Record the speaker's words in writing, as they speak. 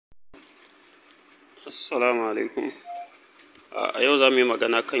Assalamu alaikum. A yau za mu yi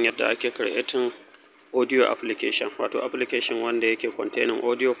magana kan yadda ake creating audio application, wato application wanda yake containing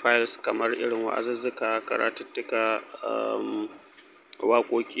audio files kamar irin wa'azuzzuka, karatuttuka,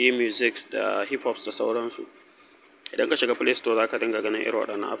 wakoki, music da hip hop da sauransu. Idan ka shiga playstore za ka dinga ganin irin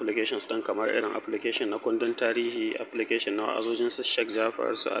waɗannan applications ɗin, kamar irin application na kundin tarihi, application na wa'azojin su Sheikh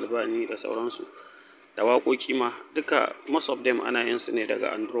Jafar, su Albani da sauransu. Da wakoki ma duka most of them ana yin su ne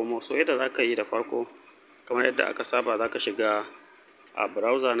daga andromo. So yadda za ka yi da farko, kamar yadda aka saba, za ka shiga a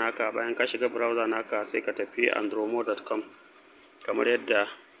browser naka. Bayan ka shiga browser naka sai ka tafi andromo.com kamar yadda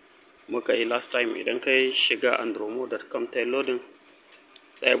muka yi last time. Idan ka shiga andromo.com ta loading,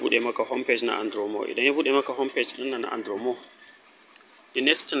 zai buɗe maka homepage na andromo. Idan ya buɗe maka homepage ɗin na andromo, the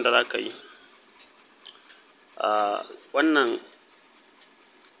next thing da za ka yi, wannan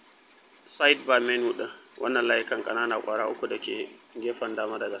sidebar menu ɗin, wannan layukan ƙanana ƙwara uku da ke gefen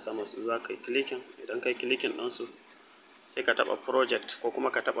dama daga sama, su za ka yi clicking. Idan ka yi clicking ɗinsu sai ka taɓa project ko kuma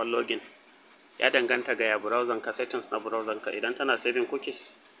ka taɓa login. Ya danganta ga ya browser ka, settings na browser ka. Idan tana saving cookies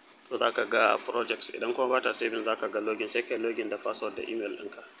to za ka ga projects, idan kuma ba ta saving za ka ga login. Sai ka yi login da password da email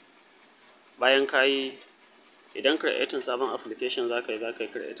ɗinka. Bayan ka yi, idan creating sabon application za ka yi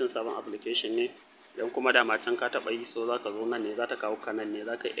creating sabon application ne. Idan kuma da can ka taɓa yi, so za ka zo nan ne, za ta kawo ka nan ne,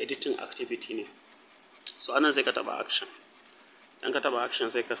 za ka yi editing activity ne. So anan sai ka taɓa action. Idan ka taɓa action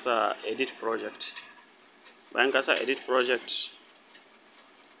sai ka sa edit project. Bayan ka sa edit project,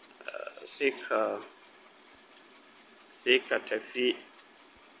 sai ka tafi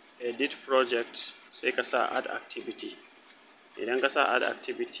edit project, sai ka sa add activity. Idan ka sa add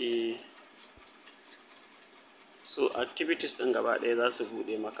activity, so activities ɗin gaba ɗaya za su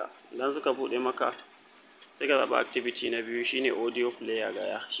buɗe maka. Idan suka buɗe maka sai ka zaɓa activity na biyu, shine audio player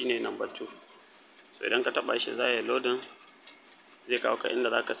gaya, shine number 2. So idan ka taɓa shi za ya loading, zai kawo ka inda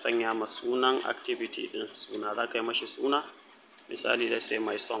za ka sanya ma sunan activity ɗin suna. Za ka yi mashi suna, misali let's say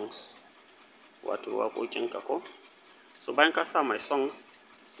my songs, wato waƙoƙinka ko. So bayan ka sa my songs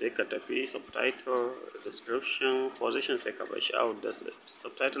sai ka tafi subtitle, description, position sai ka bar shi out, da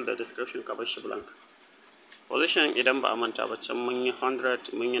subtitle da description ka bar shi blank. Position idan ba a manta ba, can mun yi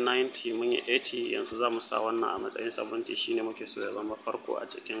 100, mun yi 90, mun yi 80, yanzu za mu sa wannan a matsayin 70, shine muke so ya zama farko a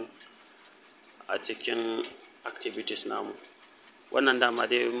cikin activities namu. Wannan dama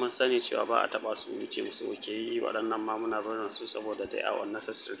dai mun sani cewa ba a taɓa su, wuce musu muke yi. Waɗannan ma muna barin su saboda they are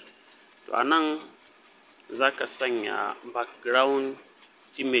unnecessary. To a nan za ka sanya background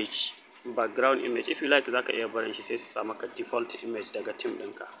image. If you like za ka iya barin shi sai su sa maka default image daga team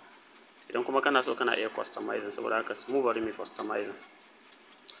ɗinka. Idan kuma kana so kana iya customizing, saboda haka mu bari mu customizing.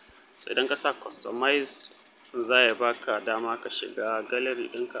 So idan ka sa customized, za ya baka dama ka shiga gallery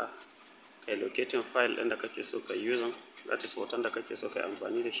ɗinka, kai locating file ɗin da kake so ka using, that is hoton da kake so ka yi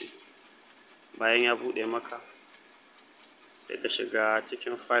amfani da shi. Bayan ya buɗe maka sai ka shiga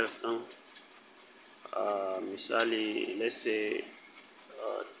cikin files ɗin, misali let's say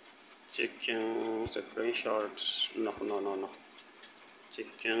cikin screenshot,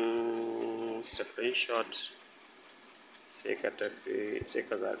 cikin screenshot sai ka tafi, sai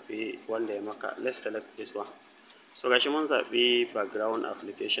ka zaɓi wanda ya maka. Let's select this one. So gashi mun zaɓi background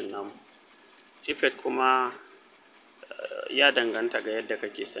application namu. Effect kuma ya danganta ga yadda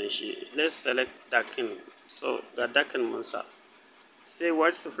kake son shi. Let's select darken. So ga darken mun sa. Sai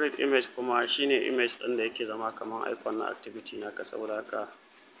white spread image kuma shine image ɗin da yake zama kamar icon na activity naka, saboda haka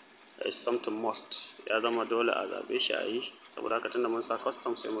is something must, ya zama dole a zaɓe shi a yi. Saboda haka tunda mun sa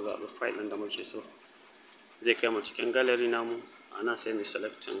custom sai mu zaɓi file ɗin da muke so. Zai kai mu cikin gallery namu. Ana sai mu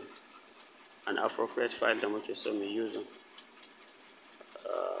selecting an appropriate file da muke so mu using.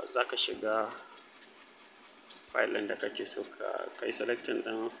 Za ka shiga file ɗin da kake so ka yi selecting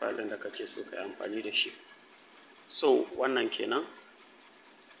ɗin file ɗin da kake so ka yi amfani da shi. So wannan kenan.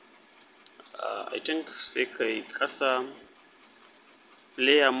 I think sai ka yi ƙasa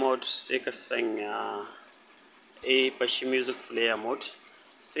player mode, sai ka sanya fashi music player mode.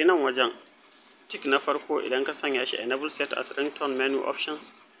 Sai nan wajen tick na farko, idan ka sanya shi enable set as ringtone menu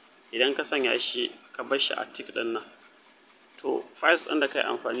options, idan ka sanya shi ka bar shi a tick ɗin nan, to files ɗin da ka yi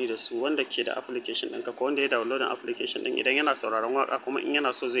amfani da su, wanda ke da application ɗinka ko wanda ya downloading application ɗin, idan yana sauraron waka kuma in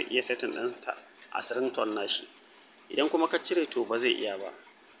yana so zai iya setting ɗinta as ringtone nashi. Idan kuma ka cire to ba zai iya ba.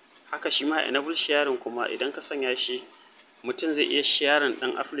 Haka shi ma enable sharing kuma, idan ka sanya shi, mutum zai iya sharing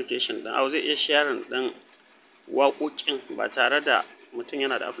ɗin application ɗin, zai iya sharing ɗin waƙoƙin ba tare da mutum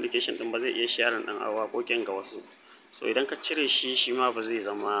yana da application ɗin ba, zai iya sharing ɗin waƙoƙin ga wasu. So idan ka cire shi, shi ma ba zai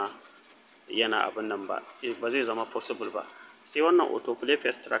zama yana abin nan ba, ba zai zama possible ba. Sai wannan autoplay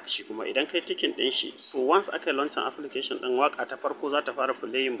first track shi kuma, idan kai ticking ɗin shi, so once aka yi launching application ɗin, waƙa ta farko za ta fara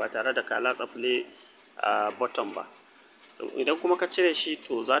playing ba tare da ka latsa play bottom ba. So idan kuma ka cire shi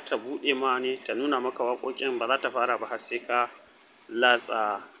to za ta buɗe ma ne ta nuna maka waƙoƙin, ba za ta fara ba har sai ka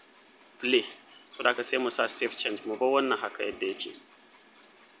latsa play. So da ka sai mu sa save change, mu bar wannan haka yadda yake.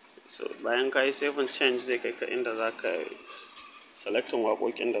 So bayan ka yi save change zai kai ka inda za ka selectin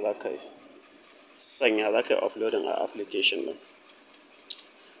waƙoƙin da za ka sanya, za ka yi uploading a application ɗin.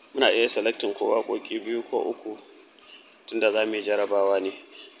 Muna iya selectin ko waƙoƙi 2 ko 3 tunda za mu yi jarabawa ne.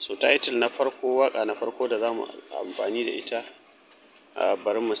 So title na farko, waƙa na farko da za mu amfani da ita,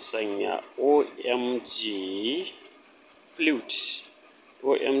 bari mu sanya OMG flute.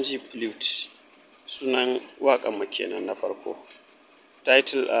 OMG flute sunan waƙan mu kenan na farko.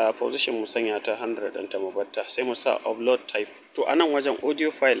 Title position mu sanya ta 100 ɗin ta mu batta, sai mu sa upload type. To a nan wajen audio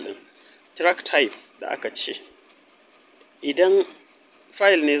file ɗin track type da aka ce, idan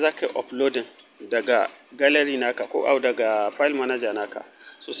file ne za ka yi uploading daga gallery naka ko daga file manager naka,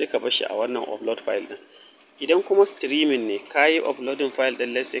 so sai ka bar shi a wannan upload file ɗin. Idan kuma streaming ne, ka yi uploading file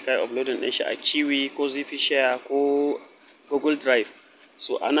ɗin, let's say ka yi uploading ɗin shi a Kiwi ko ZP Share ko Google Drive,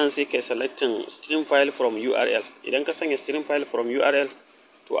 so a nan sai ka yi selecting stream file from URL. Idan ka sanya stream file from URL,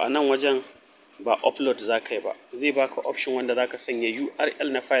 to a nan wajen ba upload za ka yi ba, zai baka option wanda za ka sanya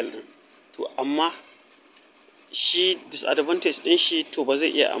URL na file ɗin. To amma shi disadvantage ɗin shi, to ba zai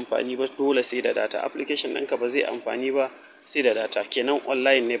iya amfani ba dole sai da data. Application ɗinka ba zai amfani ba sai da data, kenan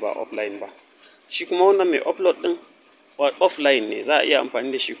online ne ba offline ba. Shi kuma wannan mai upload ɗin offline ne, za a iya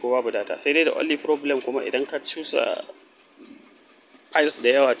amfani da shi ko babu data. Sai dai da only problem kuma idan ka cusa files da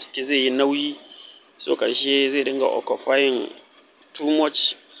yawa ciki zai yi nauyi, so ƙarshe zai dinga occupying too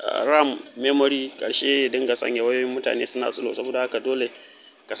much RAM memory, ƙarshe ya dinga sanya wayoyin mutane suna slow. Saboda haka dole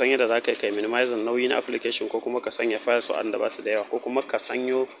ka san yadda za ka yi minimizing nauyi na application, ko kuma ka sanya files waɗanda ba su da yawa, ko kuma ka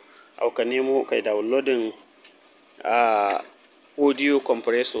sanyo ka nemo kai downloading audio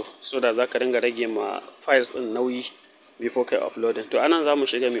compressor, so da za ka dinga rage ma files ɗin nauyi before kai uploading. To anan za mu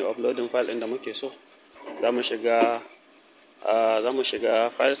shiga mai uploading file ɗin da muke so. Za mu shiga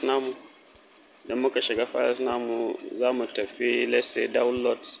files namu. Idan muka shiga files namu za mu tafi let's say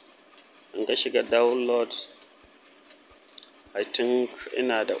download. In ka shiga download, I think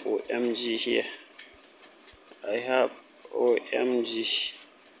ina da OMG here. I have OMG.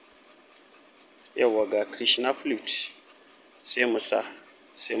 Yawwa ga Krishna flute. Sai mu sa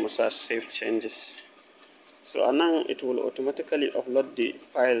save changes. So anan it will automatically upload the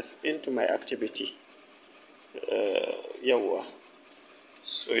files into my activity. Yawwa.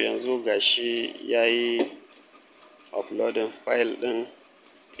 So yanzu gashi yayi uploading file ɗin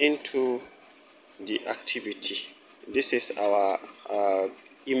into the activity. This is our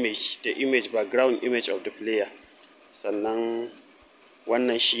image, the image, background image of the player. Sannan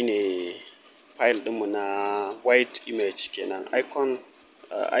wannan shine file ɗinmu na white image kenan, icon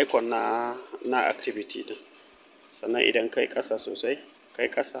na activity ɗin. Sannan idan kai ƙasa sosai, kai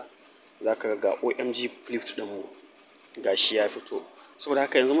ƙasa, za ka ga OMG flute ɗinmu gashi ya fito. Saboda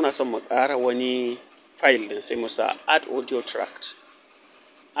haka yanzu muna son mu ƙara wani file ɗin, sai mu sa add audio tract.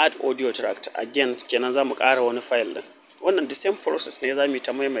 Add audio tract again, kenan za mu ƙara wani file ɗin. Wannan the same process ne za mu yi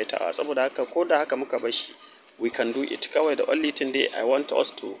ta maimaitawa. Saboda haka ko da haka muka bar shi, we can do it. Kawai the only thing dai I want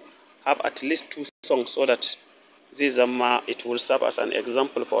us to have at least 2 songs, so that zai zama it will serve as an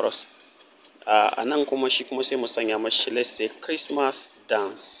example for us. A nan kuma shi kuma sai mu sanya mashi let's say Christmas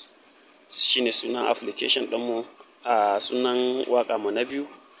dance. Shine sunan application ɗinmu, sunan waƙa mu na biyu.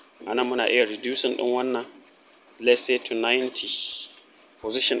 A nan muna iya reducing ɗin wannan let's say to 90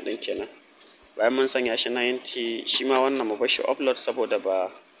 position ɗin kenan. Bayan mun sanya shi 90, shi ma wannan mu bar shi upload saboda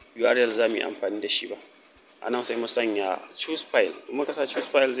ba URL za mu yi amfani da shi ba. A nan sai mu sanya choose file. In muka sa choose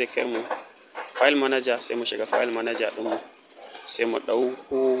file zai kai mu file manager, sai mu shiga file manager ɗinmu, sai mu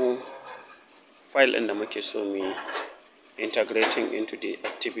ɗauko file ɗin da muke so mu yi integrating into the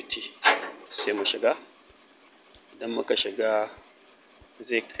activity, sai mu shiga. Idan muka shiga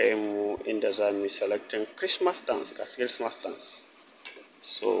zai kai mu inda za mu yi selecting Christmas dance, Christmas dance.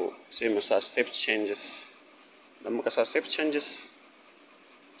 So sai mu sa save changes. Idan muka sa save changes,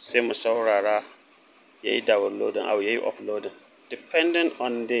 sai mu saurara yayi downloading au yayi uploading, depending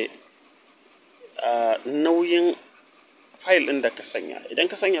on the nauyin file ɗin da ka sanya. Idan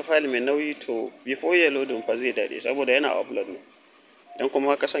ka sanya file mai nauyi, to before ya loading fa zai daɗe saboda yana upload ne. Idan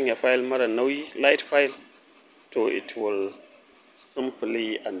kuma ka sanya file mara nauyi, light file, to it will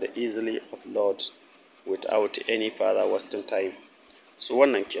simply and easily upload without any further wasting time. So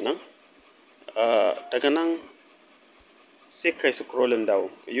wannan kenan. Daga nan sai kai scrolling down.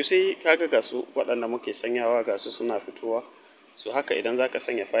 You see, kaga ga su waɗanda muke sanyawa ga su suna fitowa. So haka idan za ka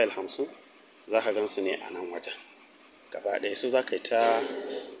sanya file 50, za ka gan su ne a nan wajen gaba ɗaya. So za ka yi ta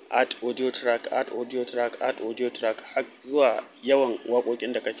add audio track, add audio track, add audio track har zuwa yawan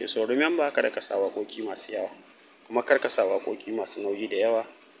waƙoƙin da kake so. Remember kada ka sa waƙoƙi masu yawa, kuma kar ka sa waƙoƙi masu nauyi da yawa,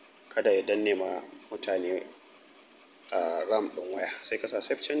 kada ya danne ma mutane RAM ɗin waya. Sai ka sa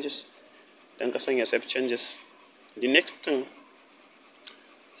save changes. Idan ka sanya save changes, the next thing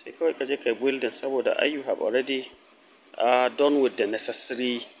sai kawai ka je kai building, saboda you have already done with the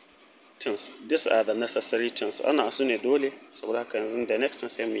necessary things. These are the necessary things. Ana su ne dole, saboda haka yanzu the next thing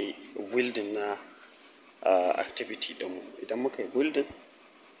sai mu yi building na activity ɗinmu. Idan muka yi building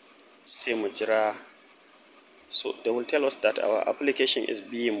sai mu jira. So they will tell us that our application is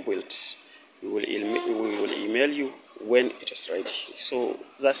being built. We will email you when it is ready. So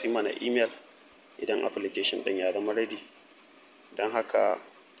za su yi mana email idan application ɗin ya zama ready. Don haka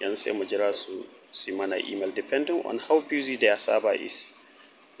yanzu sai mu jira su yi mana email depending on how busy their server is.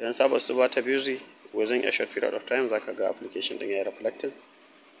 Idan server su ba ta busy, within a short period of time za ka ga application ɗin ya reflected.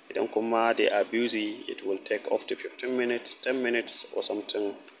 Idan kuma they are busy, it will take up to 15 minutes, 10 minutes or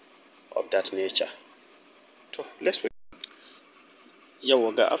something of that nature. To let's wait.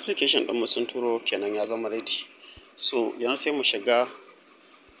 Yau ga application ɗinmu sun turo kenan ya zama ready. So yanzu sai mu shiga.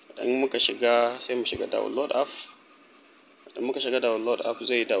 Idan muka shiga sai mu shiga download app. Idan muka shiga download app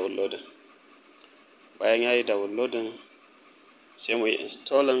zai yi downloading. Bayan ya yi downloading sai mu yi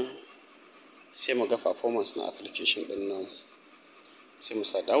installing, sai mu ga performance na application ɗin nan. Sai mu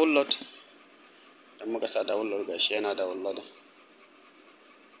sa download. Idan muka sa download gashi yana downloading.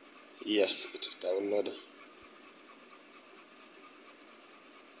 Yes, it is downloading.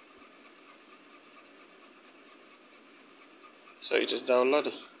 So it is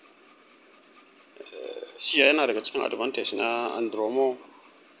downloading. Shi yana daga cikin advantage na andromo.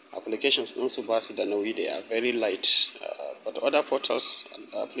 Applications ɗinsu ba su da nauyi, they are very light. But other portals and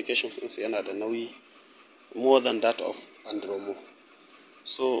applications ɗinsu yana da nauyi more than that of andromo.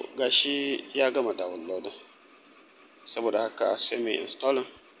 So gashi ya gama downloading. Saboda haka sai mu yi installing.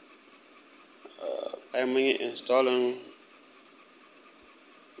 Bayan mun yi installing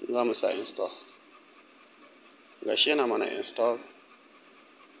za mu sa install. Gashi yana mana install.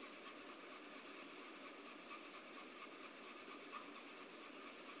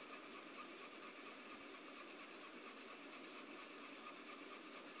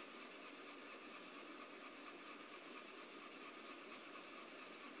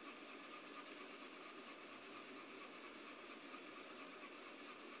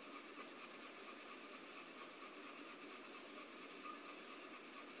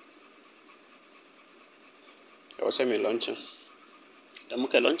 Sai mai launching. Da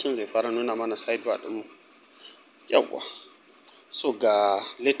muka launching zai fara nuna mana sidebar ɗinmu. Yawwa. So ga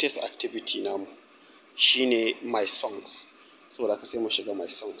latest activity namu shine my songs. Saboda haka sai mu shiga my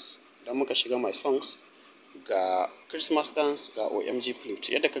songs. Idan muka shiga my songs, ga Christmas dance, ga OMG flute.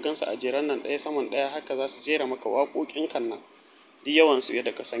 Yadda ka gansu a jeran nan ɗaya saman ɗaya, haka za su jera maka waƙoƙin kan nan. Duk yawansu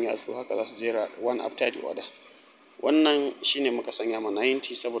yadda ka sanya su haka za su jera one after the other. Wannan shine muka sanya ma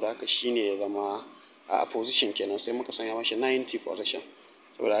 90, saboda haka shine ya zama a position kenan, sai muka sanya mashi 90 position.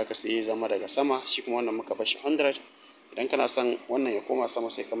 Saboda haka sai ya zama daga sama, shi kuma wannan muka bashi 100. Idan kana son wannan ya koma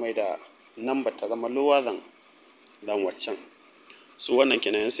sama sai ka mai da number ta zama lower than waccan. So wannan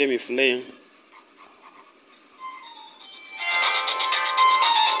kenan sai mu playing.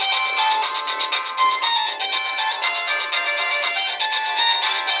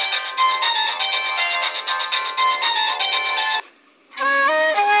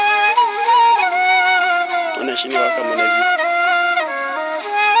 Shine wakan mu na biyu.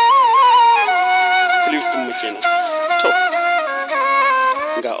 Flute din mu kenan. To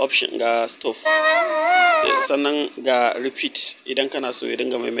ga option, ga stop, sannan ga repeat. Idan kana so ya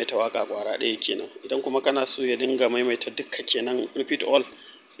dinga maimaita waka kwara ɗaya kenan. Idan kuma kana so ya dinga maimaita dukka kenan, repeat all,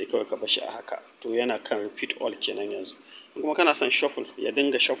 sai kawai ka bashi a haka. To yana kan repeat all kenan yanzu. In kuma kana son shuffle, ya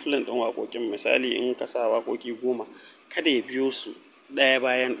dinga shuffling ɗin waƙoƙin. Misali in ka sa waƙoƙi 10, kada ya biyo su ɗaya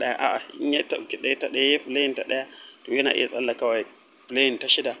bayan ɗaya. A'a, in ya ɗauki ɗaya ta ɗaya ya playing ta ɗaya, to yana iya tsallakawa ya playing ta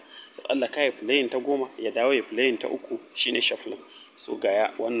 6, ya tsallaka ya playing ta 10, ya dawo ya playing ta 3, shine shuffling. So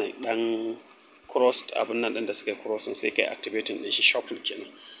ga wannan ɗan crossed abin nan ɗin da suka yi crossing, sai kai activating ɗin shi, shuffle kenan.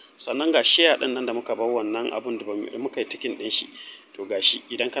 Sannan ga share ɗin nan da muka bar wannan abin da muka yi ticking ɗin shi. To gashi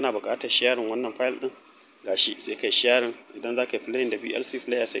idan kana buƙatar sharing wannan file ɗin, gashi sai kai sharing. Idan za ka yi playing da VLC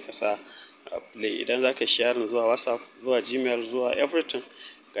player sai ka sa play. Idan za ka yi sharing zuwa WhatsApp, zuwa Gmail, zuwa everything,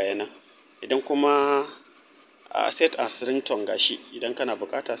 ga yana. Idan kuma set as ringtone, gashi idan kana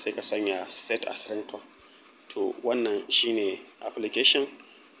bukata sai ka sanya set as ringtone. To wannan shine application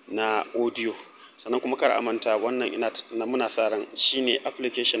na audio. Sannan kuma kar a manta wannan muna sa ran shine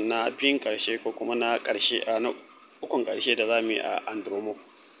application na biyun karshe ko kuma na karshe na ukun karshe da zamu yi a andromo.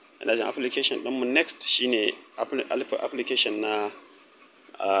 ina jin application ɗinmu next shine application na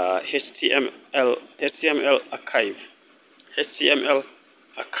HTML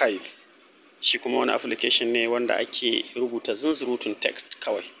archive. Shi kuma wani application ne wanda ake rubuta zunzurutun text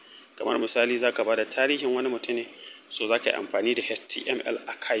kawai. Kamar misali zaka bada tarihin wani mutum ne, so zaka yi amfani da HTML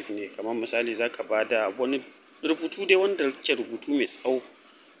archive ne. Kamar misali zaka bada wani rubutu dai wanda ke rubutu mai tsawo,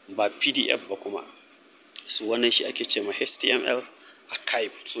 ba PDF ba kuma. So wannan shi ake ce ma HTML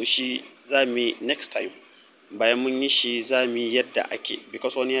archive. So shi za mu yi next time. Bayan mun yi shi za mu yi yadda ake,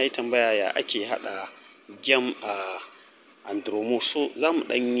 because wani ya yi tambaya ya ake haɗa game a andromo. So za mu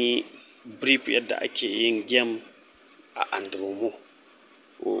ɗan yi brief yadda ake yin game a andromo.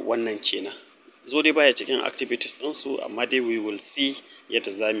 Wannan kenan. Zo dai baya cikin activities ɗinsu, amma dai we will see yadda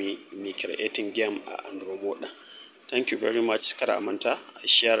za mu yi creating game a andromo ɗin. Thank you very much. Kada a manta a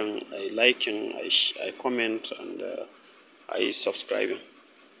sharing, a liking, a comment, and a subscribing.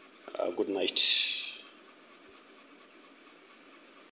 Good night.